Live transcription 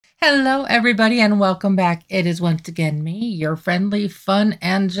Hello, everybody, and welcome back. It is once again me, your friendly, fun,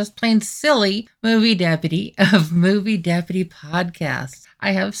 and just plain silly movie deputy of Movie Deputy Podcast.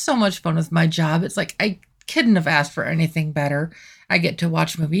 I have so much fun with my job. It's like I couldn't have asked for anything better. I get to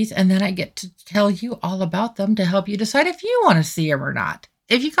watch movies, and then I get to tell you all about them to help you decide if you want to see them or not.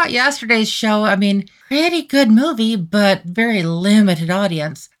 If you got yesterday's show, pretty good movie, but very limited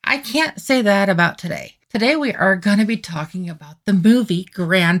audience. I can't say that about today. Today we are going to be talking about the movie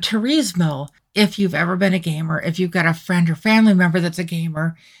Gran Turismo. If you've ever been a gamer, if you've got a friend or family member that's a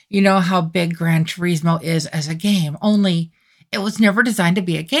gamer, you know how big Gran Turismo is as a game. Only it was never designed to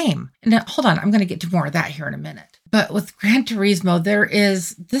be a game. And now, hold on, I'm going to get to more of that here in a minute. But with Gran Turismo,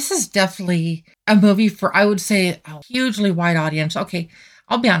 this is definitely a movie for, I would say, a hugely wide audience. Okay,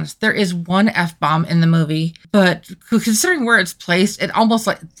 I'll be honest, there is one F-bomb in the movie, but considering where it's placed, it almost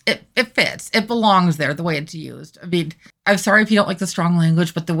like, it fits. It belongs there the way it's used. I mean, I'm sorry if you don't like the strong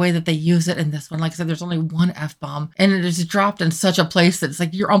language, but the way that they use it in this one, like I said, there's only one F-bomb, and it is dropped in such a place that it's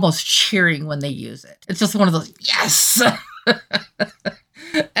like you're almost cheering when they use it. It's just one of those, yes!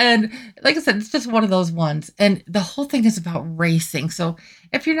 And like I said, it's just one of those ones. And the whole thing is about racing. So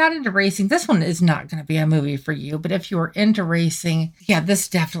if you're not into racing, this one is not going to be a movie for you. But if you are into racing, yeah, this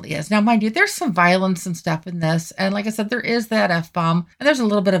definitely is. Now, mind you, there's some violence and stuff in this. And like I said, there is that F-bomb. And there's a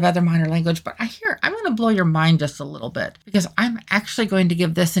little bit of other minor language. But I'm going to blow your mind just a little bit. Because I'm actually going to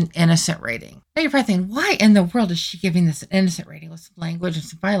give this an innocent rating. Now you're probably thinking, why in the world is she giving this an innocent rating with some language and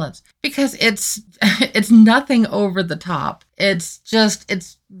some violence? Because it's nothing over the top. It's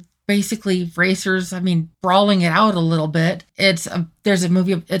basically racers, brawling it out a little bit. It's a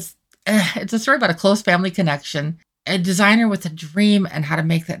story about a close family connection, a designer with a dream and how to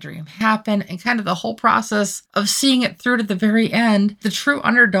make that dream happen, and kind of the whole process of seeing it through to the very end. The true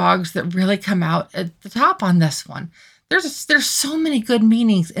underdogs that really come out at the top on this one. There's so many good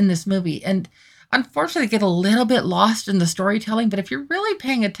meanings in this movie, and unfortunately get a little bit lost in the storytelling, but if you're really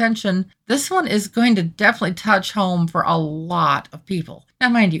paying attention, this one is going to definitely touch home for a lot of people. Now,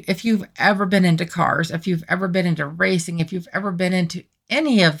 mind you, if you've ever been into cars, if you've ever been into racing, if you've ever been into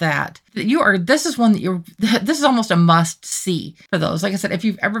any of that, this is almost a must see for those. Like I said, if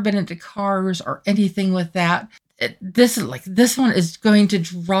you've ever been into cars or anything with that, this one is going to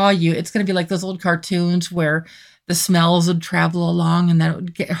draw you. It's going to be like those old cartoons where the smells would travel along and then it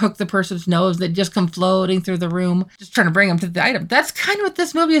would hook the person's nose. They'd just come floating through the room, just trying to bring them to the item. That's kind of what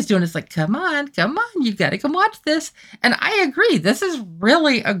this movie is doing. It's like, come on, you got to come watch this. And I agree. This is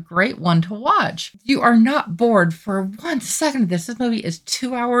really a great one to watch. You are not bored for 1 second of this. This movie is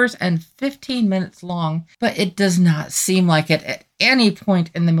 2 hours and 15 minutes long, but it does not seem like it at any point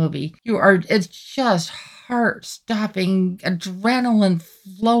in the movie. It's just heart-stopping, adrenaline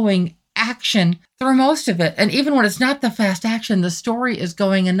flowing action through most of it. And even when it's not the fast action, the story is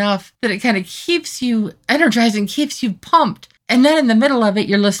going enough that it kind of keeps you energized and keeps you pumped. And then in the middle of it,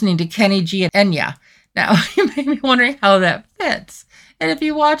 you're listening to Kenny G and Enya. Now, you may be wondering how that fits. And if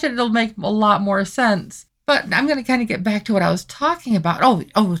you watch it, it'll make a lot more sense. But I'm going to kind of get back to what I was talking about.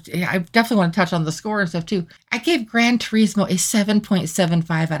 Oh, yeah, I definitely want to touch on the score and stuff too. I gave Gran Turismo a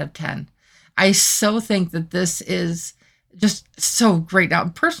 7.75 out of 10. I so think that this is just so great. Now,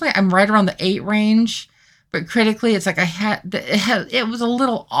 personally, I'm right around the 8 range, but critically, it's like it was a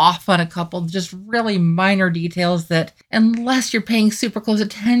little off on a couple just really minor details that, unless you're paying super close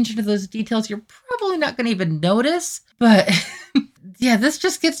attention to those details, you're probably not going to even notice. But yeah, this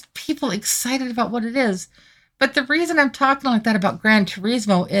just gets people excited about what it is. But the reason I'm talking like that about Gran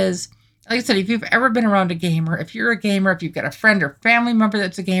Turismo is, like I said, if you've ever been around a gamer, if you're a gamer, if you've got a friend or family member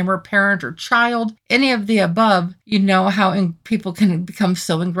that's a gamer, parent or child, any of the above, you know how people can become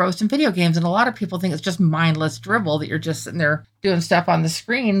so engrossed in video games. And a lot of people think it's just mindless dribble that you're just sitting there doing stuff on the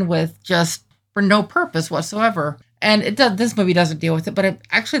screen with just for no purpose whatsoever. And this movie doesn't deal with it, but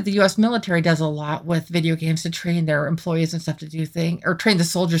actually the U.S. military does a lot with video games to train their employees and stuff to do things, or train the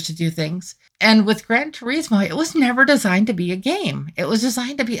soldiers to do things. And with Gran Turismo, it was never designed to be a game. It was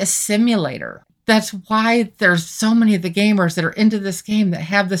designed to be a simulator. That's why there's so many of the gamers that are into this game that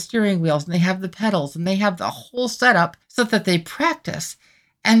have the steering wheels and they have the pedals and they have the whole setup so that they practice.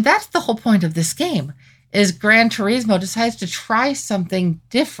 And that's the whole point of this game. Is Gran Turismo decides to try something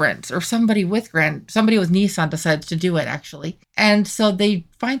different, or somebody with Nissan decides to do it, actually. And so they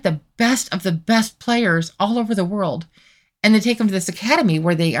find the best of the best players all over the world, and they take them to this academy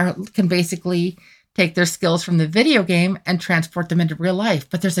where they can basically take their skills from the video game and transport them into real life.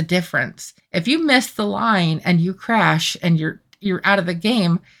 But there's a difference. If you miss the line and you crash and you're out of the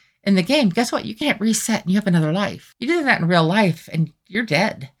game, in the game, guess what? You can't reset and you have another life. You do that in real life and you're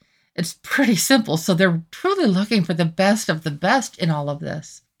dead. It's pretty simple. So they're truly looking for the best of the best in all of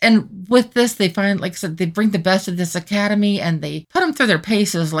this. And with this, they find, like I said, they bring the best of this academy and they put them through their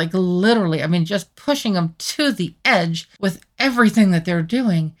paces, like literally, I mean, just pushing them to the edge with everything that they're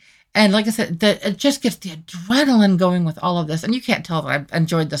doing. And like I said, it just gets the adrenaline going with all of this. And you can't tell that I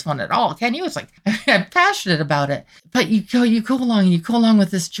enjoyed this one at all, can you? It's like, I'm passionate about it. But you go along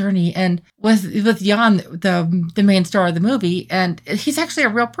with this journey. And with Jan, the main star of the movie, and he's actually a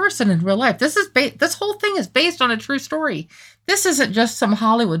real person in real life. This whole thing is based on a true story. This isn't just some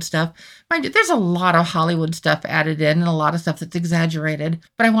Hollywood stuff. Mind you, there's a lot of Hollywood stuff added in and a lot of stuff that's exaggerated.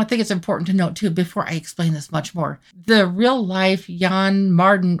 But I think it's important to note, too, before I explain this much more. The real life Jan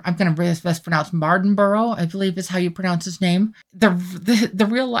Marden, I'm going to best pronounce Mardenborough, I believe is how you pronounce his name. The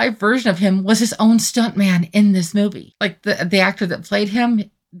real life version of him was his own stuntman in this movie. Like the actor that played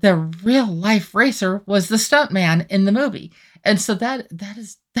him, the real life racer was the stuntman in the movie. And so that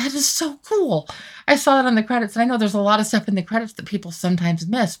is so cool. I saw that on the credits, and I know there's a lot of stuff in the credits that people sometimes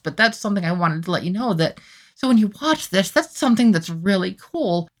miss, but that's something I wanted to let you know that. So when you watch this, that's something that's really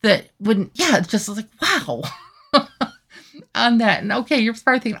cool that it's just like, wow. On that. And okay, you're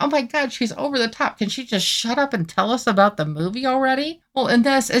probably thinking, oh my God, she's over the top. Can she just shut up and tell us about the movie already? Well, in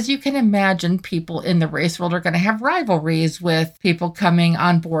this, as you can imagine, people in the race world are going to have rivalries with people coming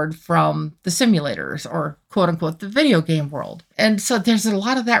on board from the simulators or quote unquote the video game world. And so there's a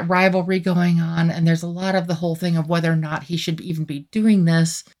lot of that rivalry going on. And there's a lot of the whole thing of whether or not he should even be doing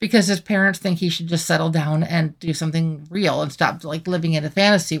this because his parents think he should just settle down and do something real and stop like living in a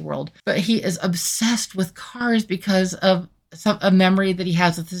fantasy world. But he is obsessed with cars because of a memory that he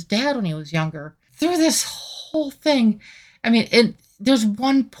has with his dad when he was younger. Through this whole thing, I mean, there's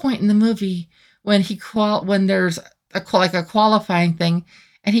one point in the movie when when there's a qualifying thing,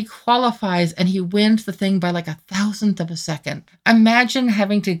 and he qualifies and he wins the thing by like 1,000th of a second. Imagine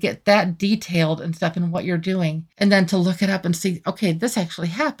having to get that detailed and stuff in what you're doing, and then to look it up and see, okay, this actually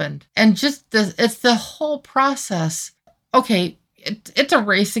happened. And it's the whole process. Okay, it's a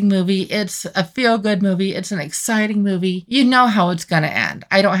racing movie. It's a feel-good movie. It's an exciting movie. You know how it's going to end.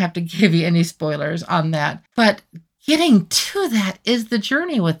 I don't have to give you any spoilers on that. But getting to that is the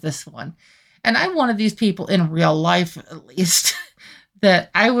journey with this one. And I'm one of these people in real life, at least, that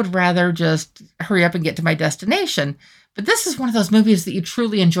I would rather just hurry up and get to my destination. But this is one of those movies that you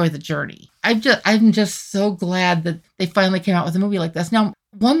truly enjoy the journey. I'm just so glad that they finally came out with a movie like this. Now,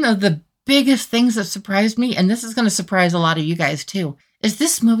 one of the biggest things that surprised me, and this is going to surprise a lot of you guys too, is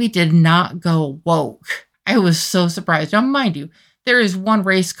this movie did not go woke. I was so surprised. Now, mind you, there is one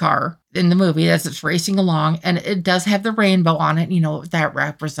race car in the movie as it's racing along, and it does have the rainbow on it, you know what that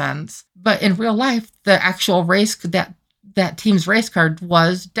represents. But in real life, the actual race, that team's race car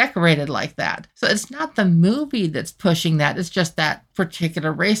was decorated like that. So it's not the movie that's pushing that. It's just that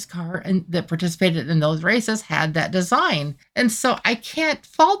particular race car and that participated in those races had that design. And so I can't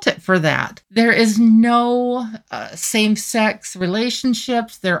fault it for that. There is no same-sex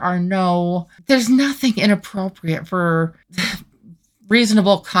relationships. There's nothing inappropriate for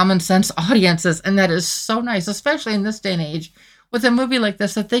reasonable common sense audiences. And that is so nice, especially in this day and age, with a movie like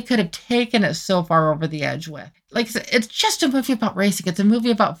this that they could have taken it so far over the edge with. Like I said, it's just a movie about racing. It's a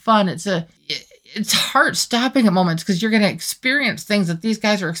movie about fun. It's heart-stopping at moments because you're going to experience things that these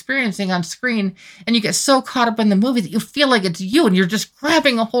guys are experiencing on screen, and you get so caught up in the movie that you feel like it's you, and you're just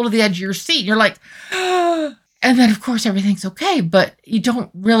grabbing a hold of the edge of your seat. And you're like, and then of course everything's okay, but you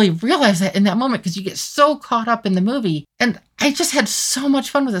don't really realize that in that moment because you get so caught up in the movie. And I just had so much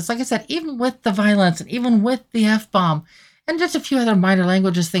fun with this. Like I said, even with the violence and even with the F-bomb, and just a few other minor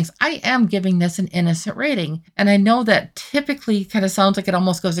languages things, I am giving this an innocent rating. And I know that typically kind of sounds like it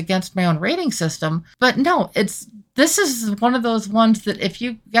almost goes against my own rating system, but no, this is one of those ones that if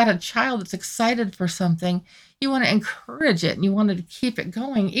you got a child that's excited for something, you want to encourage it and you want to keep it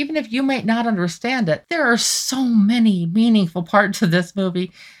going, even if you might not understand it. There are so many meaningful parts of this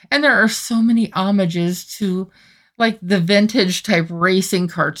movie, and there are so many homages to like the vintage type racing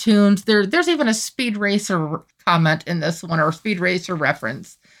cartoons. There's even a Speed Racer comment in this one, or a Speed Racer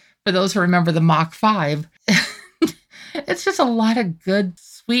reference for those who remember the Mach 5. It's just a lot of good,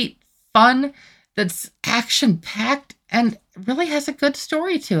 sweet fun that's action-packed and really has a good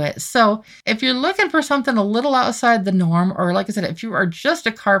story to it. So if you're looking for something a little outside the norm, or like I said, if you are just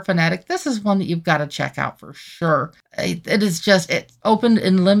a car fanatic, this is one that you've got to check out for sure. It opened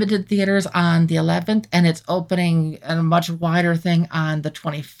in limited theaters on the 11th, and it's opening a much wider thing on the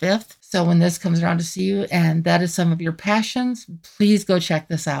 25th. So when this comes around to see you, and that is some of your passions, please go check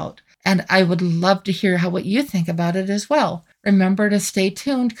this out. And I would love to hear what you think about it as well. Remember to stay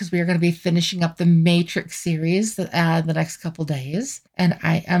tuned because we are going to be finishing up the Matrix series the next couple days. And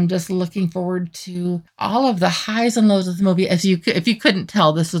I am just looking forward to all of the highs and lows of the movie. If you couldn't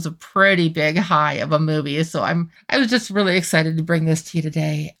tell, this was a pretty big high of a movie. So I was just really excited to bring this to you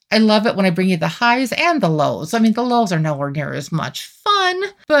today. I love it when I bring you the highs and the lows. I mean, the lows are nowhere near as much fun,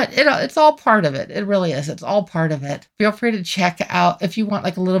 but it's all part of it. It really is. It's all part of it. Feel free to check out if you want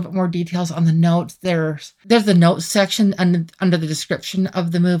like a little bit more details on the notes. There's the notes section under the description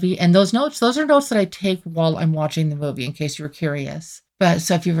of the movie, and those are notes that I take while I'm watching the movie. In case you were curious. But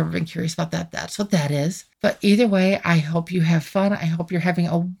so if you've ever been curious about that, that's what that is. But either way, I hope you have fun. I hope you're having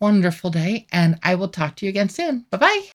a wonderful day, and I will talk to you again soon. Bye-bye.